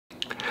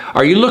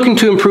Are you looking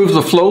to improve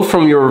the flow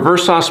from your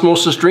reverse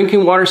osmosis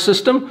drinking water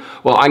system?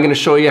 Well, I'm going to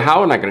show you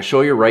how, and I'm going to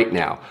show you right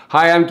now.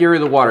 Hi, I'm Gary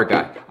the Water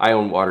Guy. I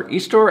own Water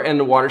eStore and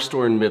the Water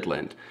Store in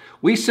Midland.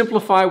 We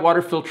simplify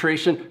water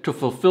filtration to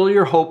fulfill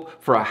your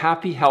hope for a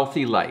happy,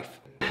 healthy life.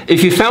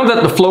 If you found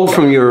that the flow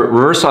from your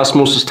reverse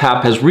osmosis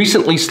tap has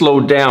recently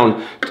slowed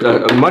down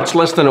much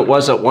less than it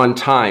was at one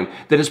time,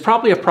 then it's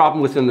probably a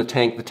problem within the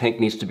tank. The tank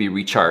needs to be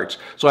recharged.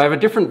 So I have a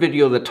different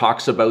video that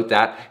talks about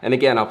that. And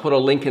again, I'll put a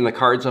link in the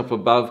cards up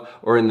above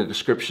or in the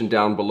description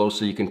down below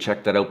so you can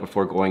check that out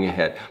before going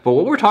ahead. But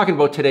what we're talking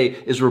about today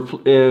is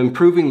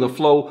improving the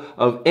flow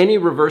of any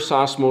reverse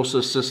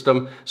osmosis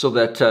system so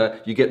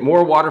that you get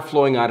more water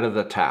flowing out of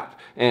the tap.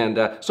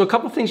 And so a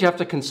couple things you have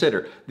to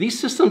consider. These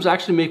systems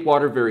actually make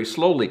water very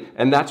slowly,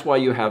 and that's why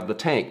you have the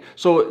tank.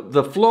 So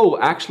the flow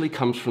actually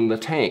comes from the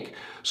tank.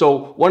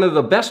 So one of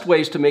the best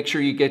ways to make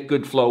sure you get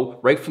good flow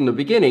right from the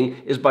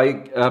beginning is by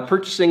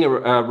purchasing a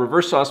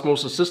reverse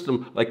osmosis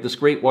system like this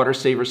great Water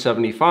Saver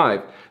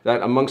 75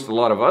 that, amongst a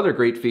lot of other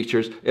great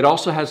features, it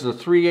also has the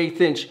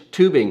 3/8"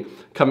 tubing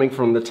coming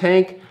from the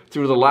tank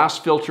through the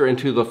last filter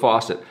into the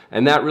faucet.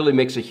 And that really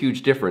makes a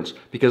huge difference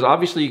because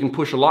obviously you can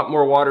push a lot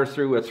more water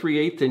through a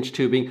 3/8"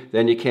 tubing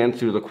than you can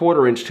through the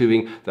 1/4"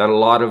 tubing that a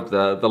lot of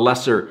the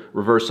lesser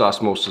reverse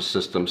osmosis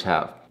systems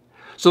have.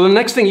 So the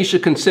next thing you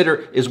should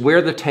consider is where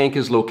the tank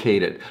is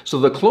located. So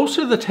the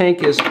closer the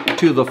tank is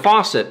to the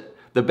faucet,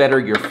 the better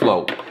your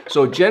flow.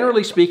 So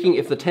generally speaking,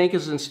 if the tank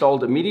is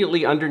installed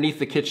immediately underneath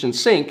the kitchen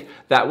sink,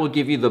 that will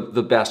give you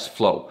the best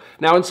flow.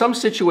 Now in some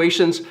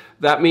situations,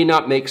 that may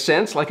not make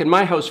sense. Like in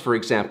my house, for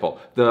example,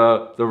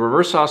 the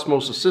reverse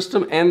osmosis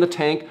system and the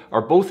tank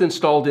are both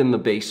installed in the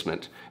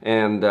basement,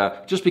 and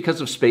just because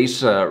of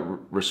space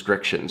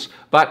restrictions.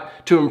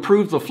 But to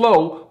improve the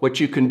flow, what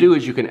you can do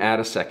is you can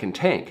add a second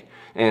tank.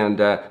 And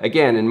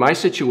again, in my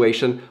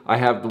situation, I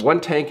have the one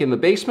tank in the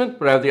basement,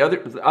 but I have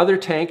the other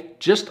tank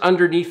just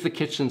underneath the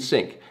kitchen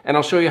sink. And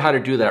I'll show you how to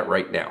do that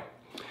right now.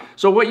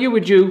 So what you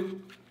would do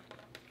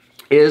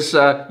is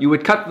you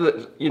would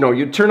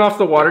you'd turn off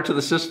the water to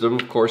the system,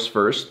 of course,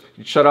 first.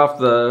 You'd shut off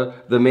the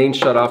main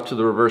shutoff to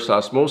the reverse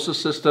osmosis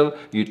system.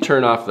 You'd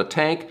turn off the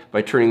tank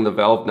by turning the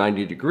valve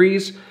 90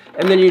 degrees.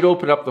 And then you'd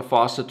open up the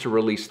faucet to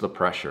release the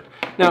pressure.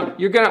 Now,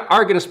 you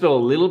are gonna spill a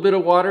little bit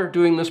of water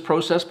doing this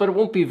process, but it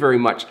won't be very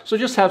much. So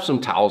just have some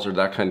towels or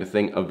that kind of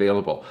thing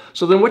available.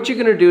 So then what you're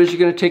gonna do is you're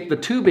gonna take the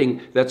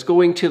tubing that's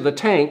going to the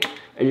tank,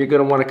 and you're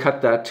gonna wanna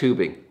cut that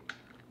tubing.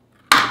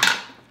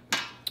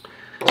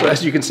 So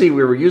as you can see,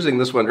 we were using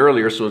this one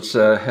earlier, so it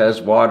has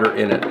water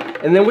in it.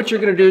 And then what you're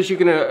gonna do is you're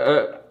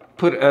gonna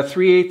put a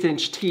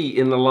 3/8" T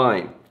in the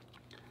line.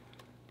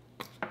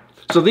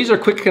 So these are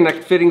quick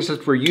connect fittings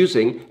that we're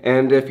using,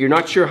 and if you're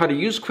not sure how to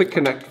use quick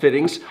connect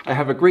fittings, I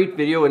have a great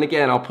video, and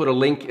again, I'll put a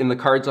link in the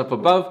cards up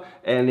above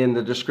and in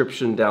the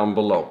description down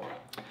below.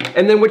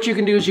 And then what you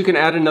can do is you can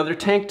add another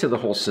tank to the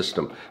whole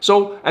system.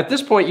 So at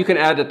this point, you can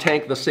add a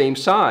tank the same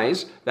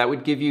size. That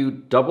would give you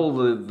double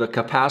the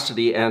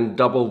capacity and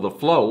double the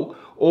flow.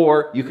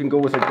 Or you can go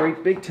with a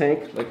great big tank,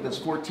 like this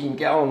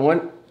 14-gallon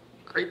one.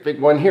 Great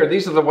big one here.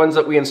 These are the ones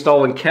that we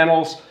install in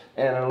kennels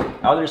and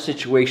other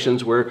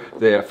situations where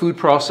the food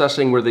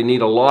processing, where they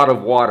need a lot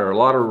of water, a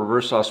lot of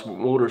reverse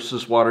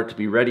osmosis water to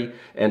be ready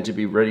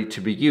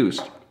to be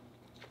used.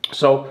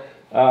 So,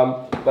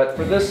 but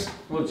for this,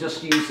 we'll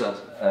just use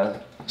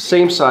a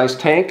same size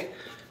tank.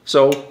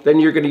 So then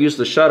you're going to use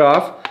the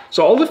shutoff.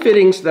 So all the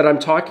fittings that I'm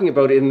talking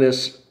about in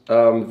this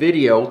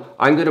video,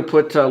 I'm going to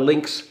put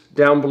links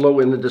down below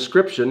in the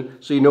description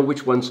so you know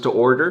which ones to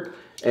order.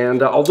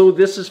 And although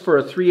this is for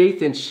a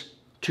 3/8"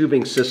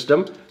 tubing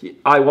system,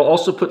 I will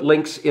also put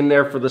links in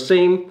there for the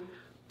same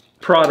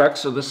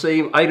products or the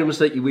same items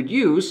that you would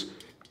use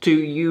to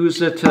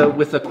use it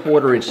with a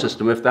 1/4"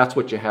 system, if that's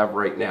what you have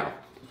right now.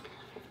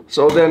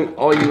 So then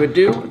all you would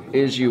do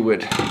is you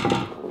would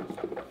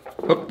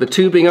hook the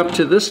tubing up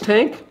to this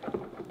tank,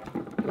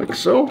 like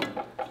so,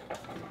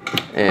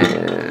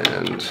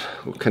 and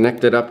we'll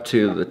connect it up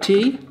to the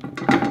T,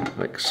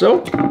 like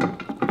so.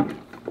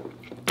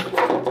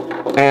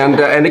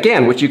 And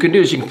again, what you can do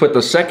is you can put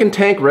the second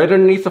tank right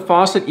underneath the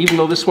faucet, even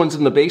though this one's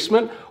in the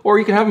basement, or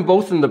you can have them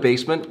both in the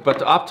basement, but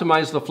to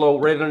optimize the flow,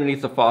 right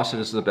underneath the faucet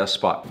is the best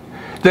spot.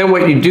 Then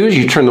what you do is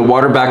you turn the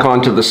water back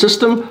onto the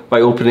system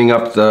by opening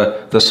up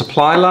the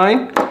supply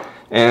line,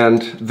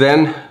 and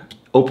then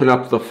open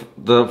up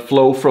the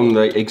flow from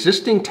the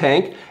existing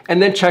tank,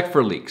 and then check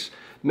for leaks.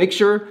 Make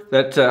sure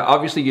that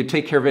obviously you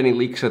take care of any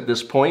leaks at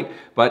this point,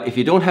 but if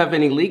you don't have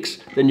any leaks,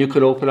 then you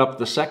could open up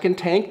the second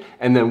tank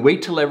and then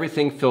wait till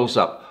everything fills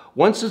up.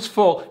 Once it's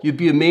full, you'd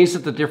be amazed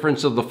at the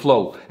difference of the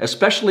flow,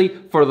 especially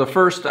for the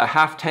first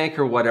half tank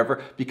or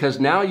whatever, because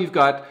now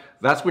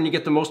that's when you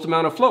get the most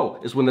amount of flow,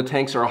 is when the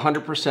tanks are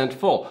 100%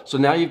 full. So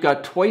now you've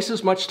got twice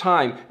as much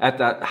time at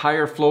that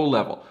higher flow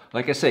level.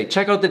 Like I say,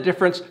 check out the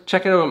difference,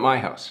 check it out at my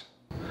house.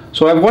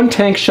 So I have one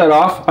tank shut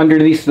off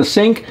underneath the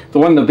sink. The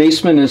one in the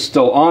basement is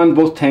still on.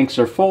 Both tanks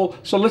are full.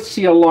 So let's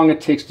see how long it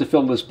takes to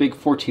fill this big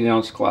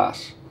 14-ounce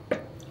glass.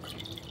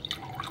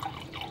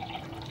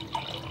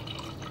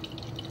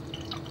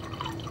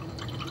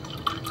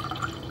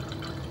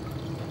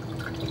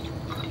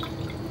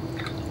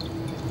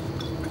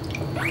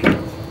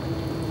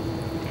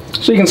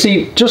 So you can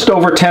see just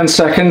over 10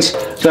 seconds,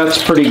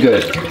 that's pretty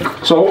good.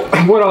 So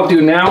what I'll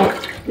do now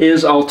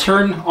is I'll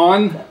turn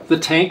on the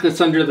tank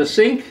that's under the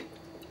sink.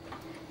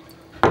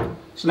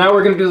 So now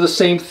we're going to do the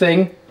same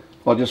thing.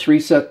 I'll just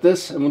reset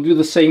this and we'll do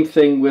the same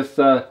thing with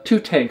 2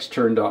 tanks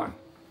turned on.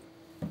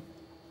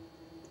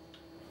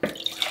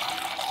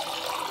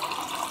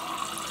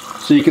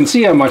 So you can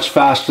see how much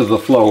faster the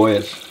flow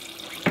is.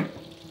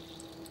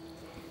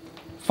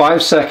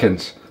 5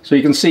 seconds. So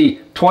you can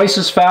see twice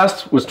as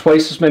fast with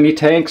twice as many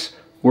tanks.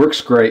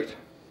 Works great.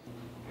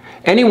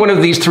 Any one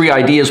of these 3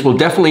 ideas will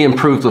definitely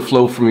improve the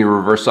flow from your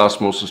reverse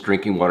osmosis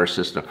drinking water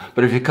system.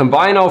 But if you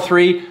combine all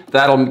 3,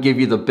 that'll give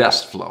you the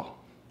best flow.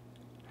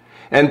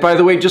 And by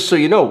the way, just so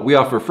you know, we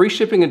offer free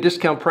shipping and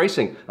discount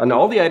pricing on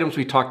all the items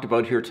we talked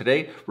about here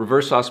today: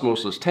 reverse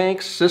osmosis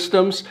tanks,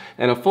 systems,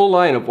 and a full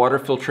line of water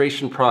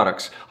filtration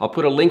products. I'll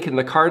put a link in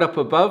the card up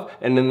above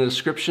and in the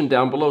description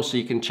down below so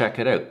you can check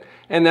it out.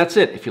 And that's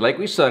it. If you like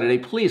what you saw today,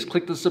 please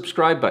click the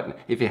subscribe button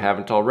if you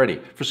haven't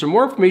already. For some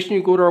more information, you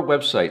can go to our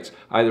websites,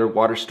 either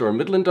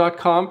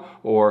waterstoremidland.com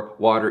or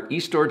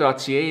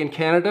waterestore.ca in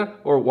Canada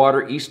or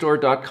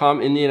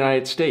waterestore.com in the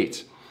United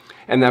States.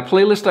 And that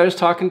playlist I was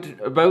talking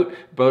about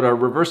our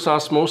reverse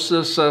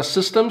osmosis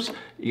systems,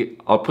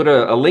 I'll put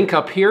a link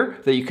up here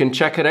that you can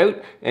check it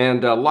out,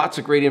 and lots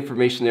of great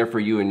information there for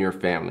you and your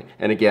family.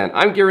 And again,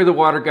 I'm Gary the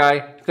Water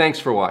Guy. Thanks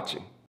for watching.